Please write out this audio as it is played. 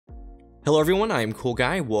Hello everyone, I am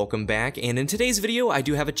Coolguy, welcome back, and in today's video I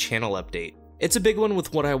do have a channel update. It's a big one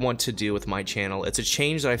with what I want to do with my channel. It's a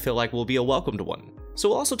change that I feel like will be a welcomed one. So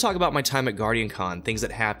we'll also talk about my time at GuardianCon, things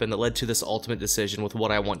that happened that led to this ultimate decision with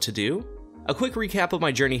what I want to do. A quick recap of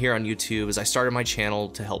my journey here on YouTube is I started my channel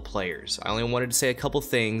to help players. I only wanted to say a couple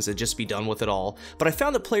things and just be done with it all, but I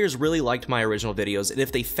found that players really liked my original videos, and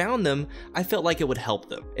if they found them, I felt like it would help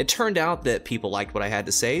them. It turned out that people liked what I had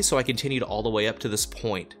to say, so I continued all the way up to this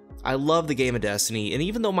point. I love the game of Destiny, and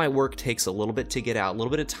even though my work takes a little bit to get out, a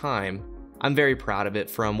little bit of time, I'm very proud of it.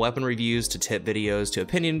 From weapon reviews to tip videos to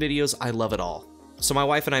opinion videos, I love it all. So my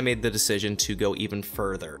wife and I made the decision to go even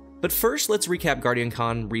further. But first, let's recap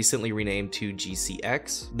GuardianCon, recently renamed to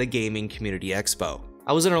GCX, the Gaming Community Expo.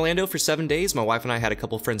 I was in Orlando for 7 days. My wife and I had a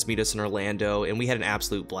couple friends meet us in Orlando, and we had an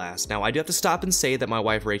absolute blast. Now, I do have to stop and say that my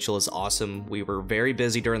wife Rachel is awesome. We were very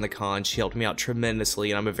busy during the con. She helped me out tremendously,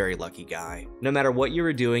 and I'm a very lucky guy. No matter what you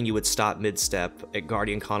were doing, you would stop mid-step at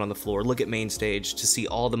GuardianCon on the floor, look at main stage to see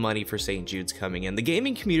all the money for St. Jude's coming in. The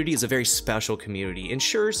gaming community is a very special community, and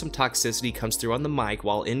sure, some toxicity comes through on the mic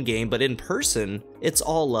while in-game, but in person, it's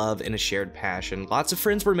all love and a shared passion. Lots of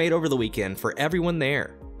friends were made over the weekend for everyone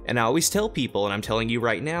there. And I always tell people, and I'm telling you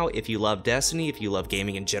right now, if you love Destiny, if you love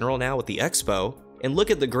gaming in general now with the Expo, and look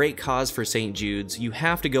at the great cause for St. Jude's, you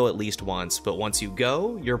have to go at least once, but once you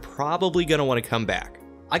go, you're probably going to want to come back.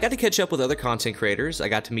 I got to catch up with other content creators. I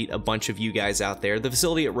got to meet a bunch of you guys out there. The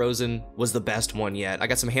facility at Rosen was the best one yet. I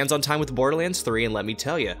got some hands-on time with Borderlands 3, and let me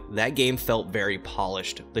tell you, that game felt very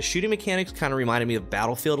polished. The shooting mechanics kind of reminded me of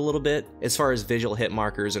Battlefield a little bit. As far as visual hit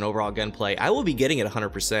markers and overall gunplay, I will be getting it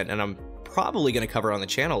 100%, and I'm probably going to cover on the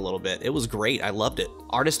channel a little bit. It was great. I loved it.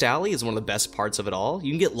 Artist Alley is one of the best parts of it all. You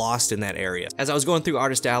can get lost in that area. As I was going through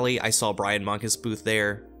Artist Alley, I saw Brian Monk's booth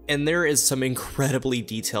there, and there is some incredibly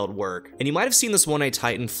detailed work. And you might have seen this one-eyed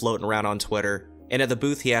Titan floating around on Twitter, and at the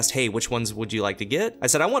booth he asked, hey, which ones would you like to get? I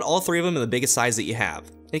said, I want all three of them in the biggest size that you have.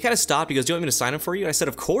 And he kind of stopped. He goes, do you want me to sign them for you? I said,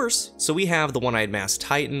 of course. So we have the one-eyed masked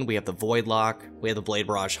Titan, we have the Voidlock, we have the Blade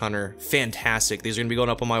Barrage Hunter. Fantastic. These are going to be going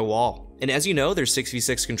up on my wall. And as you know, there's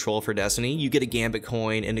 6v6 control for Destiny. You get a Gambit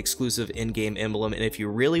coin, an exclusive in-game emblem, and if you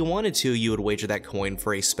really wanted to, you would wager that coin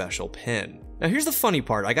for a special pin. Now here's the funny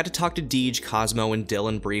part. I got to talk to Deej, Cosmo, and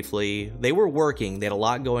Dylan briefly. They were working, they had a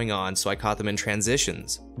lot going on, so I caught them in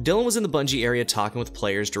transitions. Dylan was in the Bungie area talking with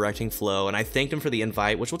players, directing flow, and I thanked him for the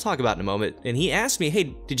invite, which we'll talk about in a moment, and he asked me,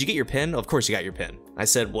 hey, did you get your pin? Of course you got your pin. I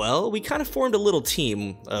said, well, we kind of formed a little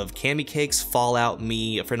team of Cammy Cakes, Fallout,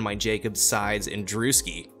 me, a friend of mine Jacob, Sides, and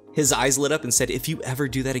Drewski. His eyes lit up and said, if you ever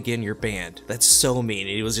do that again, you're banned. That's so mean,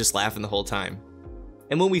 and he was just laughing the whole time.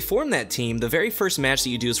 And when we formed that team, the very first match that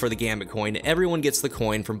you do is for the Gambit coin. Everyone gets the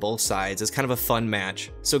coin from both sides. It's kind of a fun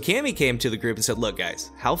match. So Cammy came to the group and said, look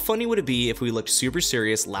guys, how funny would it be if we looked super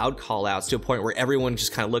serious, loud callouts to a point where everyone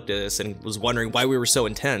just kind of looked at us and was wondering why we were so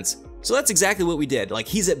intense. So that's exactly what we did. Like,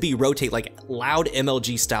 he's at B, rotate, like loud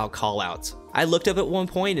MLG style callouts. I looked up at one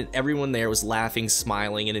point and everyone there was laughing,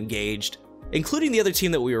 smiling, and engaged, including the other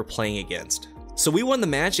team that we were playing against. So we won the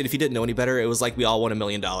match, and if you didn't know any better, it was like we all won $1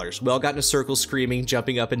 million. We all got in a circle screaming,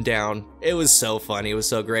 jumping up and down. It was so funny, it was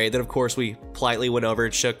so great. Then of course we politely went over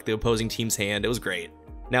and shook the opposing team's hand. It was great.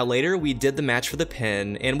 Now later, we did the match for the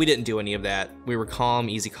pin, and we didn't do any of that. We were calm,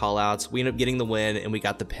 easy callouts. We ended up getting the win, and we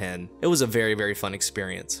got the pin. It was a very, very fun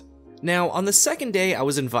experience. Now, on the second day, I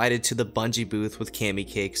was invited to the Bungie booth with Cammy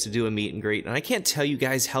Cakes to do a meet and greet, and I can't tell you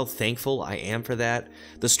guys how thankful I am for that.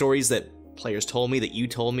 The stories that players told me, that you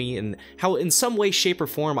told me, and how in some way, shape, or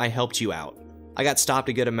form I helped you out. I got stopped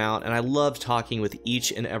a good amount, and I loved talking with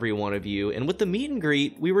each and every one of you, and with the meet and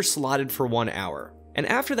greet, we were slotted for 1 hour. And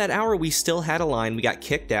after that hour, we still had a line. We got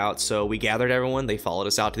kicked out, so we gathered everyone, they followed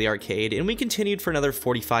us out to the arcade, and we continued for another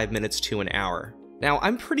 45 minutes to an hour. Now,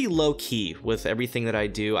 I'm pretty low-key with everything that I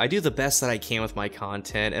do. I do the best that I can with my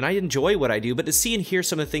content, and I enjoy what I do, but to see and hear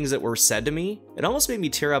some of the things that were said to me, it almost made me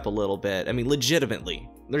tear up a little bit. I mean, legitimately.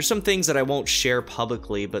 There's some things that I won't share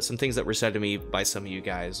publicly, but some things that were said to me by some of you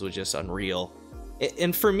guys was just unreal.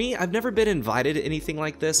 And for me, I've never been invited to anything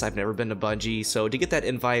like this. I've never been to Bungie, so to get that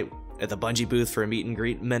invite at the Bungie booth for a meet and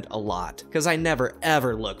greet meant a lot, because I never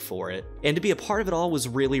ever look for it. And to be a part of it all was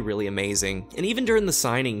really, really amazing. And even during the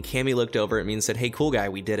signing, Cammy looked over at me and said, hey, cool guy,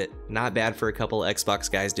 we did it. Not bad for a couple of Xbox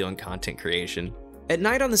guys doing content creation. At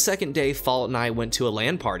night on the second day, Fallout and I went to a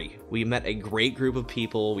LAN party. We met a great group of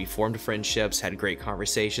people, we formed friendships, had great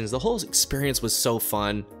conversations. The whole experience was so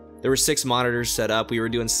fun. There were 6 monitors set up. We were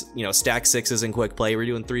doing, stack 6s in quick play. We were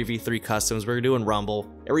doing 3v3 customs. We were doing Rumble.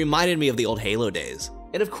 It reminded me of the old Halo days.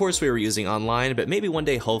 And of course we were using online, but maybe one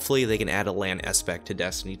day hopefully they can add a LAN aspect to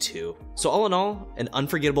Destiny 2. So all in all, an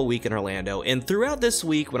unforgettable week in Orlando, and throughout this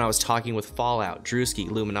week when I was talking with Fallout, Drewski,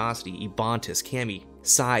 Luminosity, Ebontis, Cammy,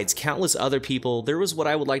 Sides, countless other people, there was what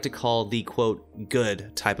I would like to call the quote,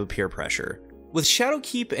 good type of peer pressure. With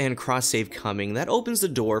Shadowkeep and cross-save coming, that opens the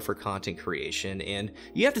door for content creation, and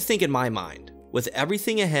you have to think in my mind, with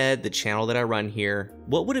everything ahead, the channel that I run here,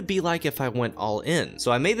 what would it be like if I went all in? So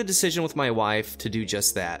I made the decision with my wife to do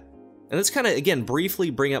just that. And let's kind of, again, briefly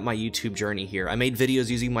bring up my YouTube journey here. I made videos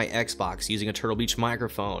using my Xbox, using a Turtle Beach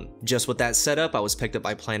microphone. Just with that setup, I was picked up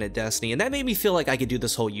by Planet Destiny, and that made me feel like I could do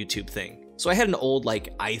this whole YouTube thing. So I had an old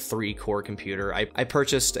like i3 core computer. I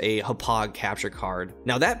purchased a Hauppauge capture card.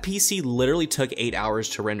 Now that PC literally took 8 hours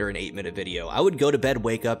to render an 8-minute video. I would go to bed,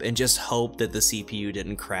 wake up, and just hope that the CPU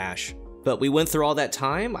didn't crash. But we went through all that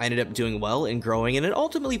time, I ended up doing well and growing, and it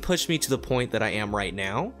ultimately pushed me to the point that I am right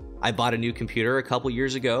now. I bought a new computer a couple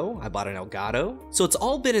years ago, I bought an Elgato, so it's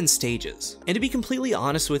all been in stages. And to be completely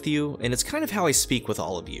honest with you, and it's kind of how I speak with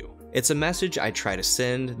all of you, it's a message I try to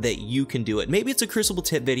send that you can do it. Maybe it's a Crucible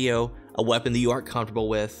tip video, a weapon that you aren't comfortable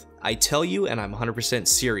with. I tell you, and I'm 100%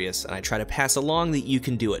 serious, and I try to pass along that you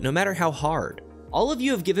can do it, no matter how hard. All of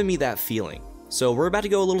you have given me that feeling, so we're about to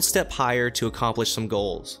go a little step higher to accomplish some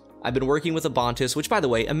goals. I've been working with Ebontis, which by the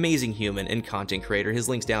way, amazing human and content creator, his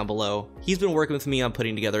link's down below. He's been working with me on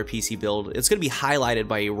putting together a PC build. It's going to be highlighted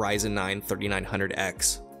by a Ryzen 9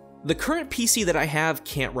 3900X. The current PC that I have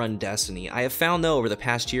can't run Destiny. I have found though over the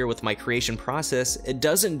past year with my creation process, it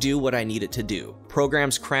doesn't do what I need it to do.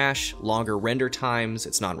 Programs crash, longer render times,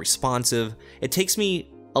 it's non-responsive. It takes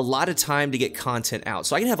me a lot of time to get content out.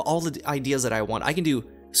 So I can have all the ideas that I want. I can do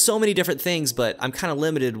so many different things, but I'm kind of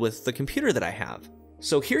limited with the computer that I have.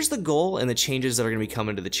 So here's the goal and the changes that are going to be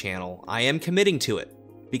coming to the channel. I am committing to it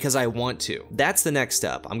because I want to. That's the next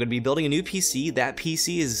step. I'm going to be building a new PC. That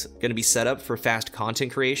PC is going to be set up for fast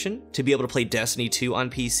content creation to be able to play Destiny 2 on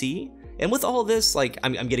PC. And with all this, like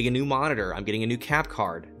I'm getting a new monitor, I'm getting a new cap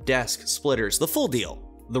card, desk, splitters, the full deal.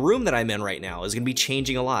 The room that I'm in right now is going to be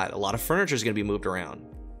changing a lot. A lot of furniture is going to be moved around.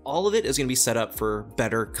 All of it is going to be set up for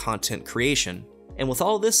better content creation. And with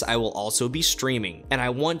all this, I will also be streaming, and I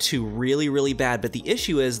want to really, really bad, but the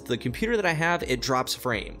issue is the computer that I have, it drops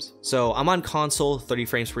frames. So I'm on console, 30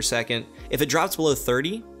 frames per second. If it drops below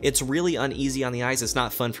 30, it's really uneasy on the eyes. It's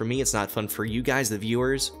not fun for me. It's not fun for you guys, the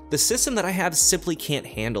viewers. The system that I have simply can't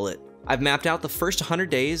handle it. I've mapped out the first 100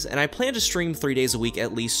 days, and I plan to stream 3 days a week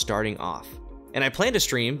at least starting off. And I plan to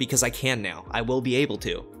stream because I can now. I will be able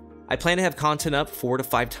to. I plan to have content up 4 to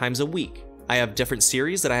 5 times a week. I have different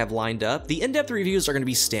series that I have lined up. The in-depth reviews are going to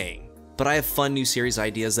be staying, but I have fun new series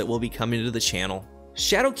ideas that will be coming to the channel.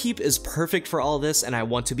 Shadowkeep is perfect for all this, and I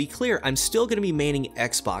want to be clear, I'm still going to be maining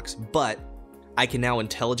Xbox, but I can now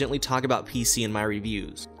intelligently talk about PC in my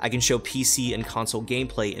reviews. I can show PC and console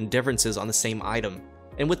gameplay and differences on the same item.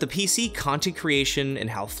 And with the PC, content creation and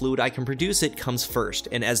how fluid I can produce it comes first,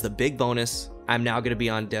 and as the big bonus, I'm now going to be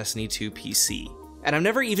on Destiny 2 PC. And I've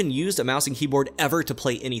never even used a mouse and keyboard ever to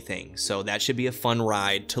play anything, so that should be a fun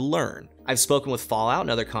ride to learn. I've spoken with Fallout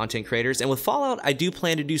and other content creators, and with Fallout, I do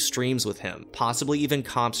plan to do streams with him, possibly even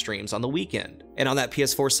comp streams on the weekend. And on that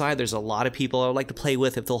PS4 side, there's a lot of people I would like to play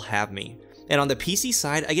with if they'll have me. And on the PC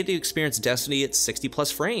side, I get to experience Destiny at 60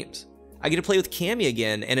 plus frames. I get to play with Cammy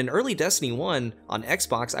again, and in early Destiny 1 on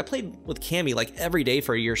Xbox, I played with Cammy like every day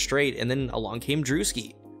for a year straight, and then along came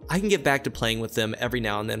Drewski. I can get back to playing with them every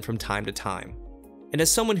now and then from time to time. And as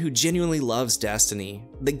someone who genuinely loves Destiny,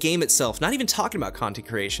 the game itself, not even talking about content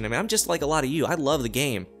creation, I mean, I'm just like a lot of you, I love the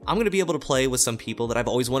game. I'm going to be able to play with some people that I've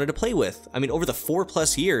always wanted to play with. I mean, over the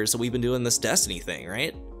 4+ years that we've been doing this Destiny thing,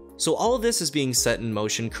 right? So all of this is being set in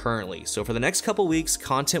motion currently. So for the next couple weeks,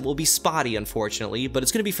 content will be spotty, unfortunately, but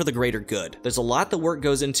it's going to be for the greater good. There's a lot that work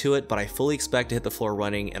goes into it, but I fully expect to hit the floor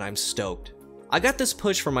running, and I'm stoked. I got this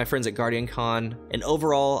push from my friends at GuardianCon, and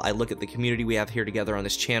overall, I look at the community we have here together on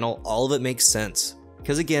this channel, all of it makes sense.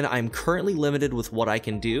 Because again, I'm currently limited with what I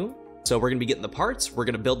can do. So we're gonna be getting the parts, we're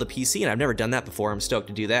gonna build the PC, and I've never done that before, I'm stoked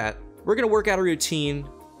to do that. We're gonna work out a routine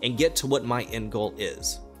and get to what my end goal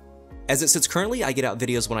is. As it sits currently, I get out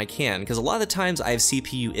videos when I can, because a lot of the times I have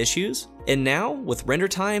CPU issues, and now, with render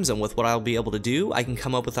times and with what I'll be able to do, I can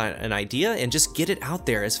come up with an idea and just get it out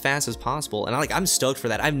there as fast as possible, and I'm stoked for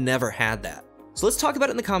that. I've never had that. So let's talk about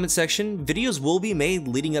it in the comment section. Videos will be made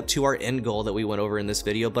leading up to our end goal that we went over in this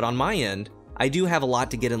video, but on my end, I do have a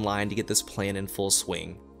lot to get in line to get this plan in full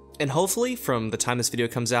swing. And hopefully, from the time this video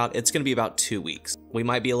comes out, it's going to be about 2 weeks. We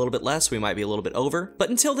might be a little bit less, we might be a little bit over,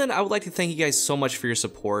 but until then, I would like to thank you guys so much for your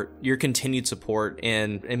support, your continued support,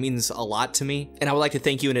 and it means a lot to me. And I would like to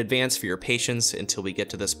thank you in advance for your patience until we get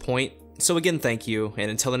to this point. So again, thank you,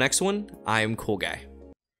 and until the next one, I am Coolguy.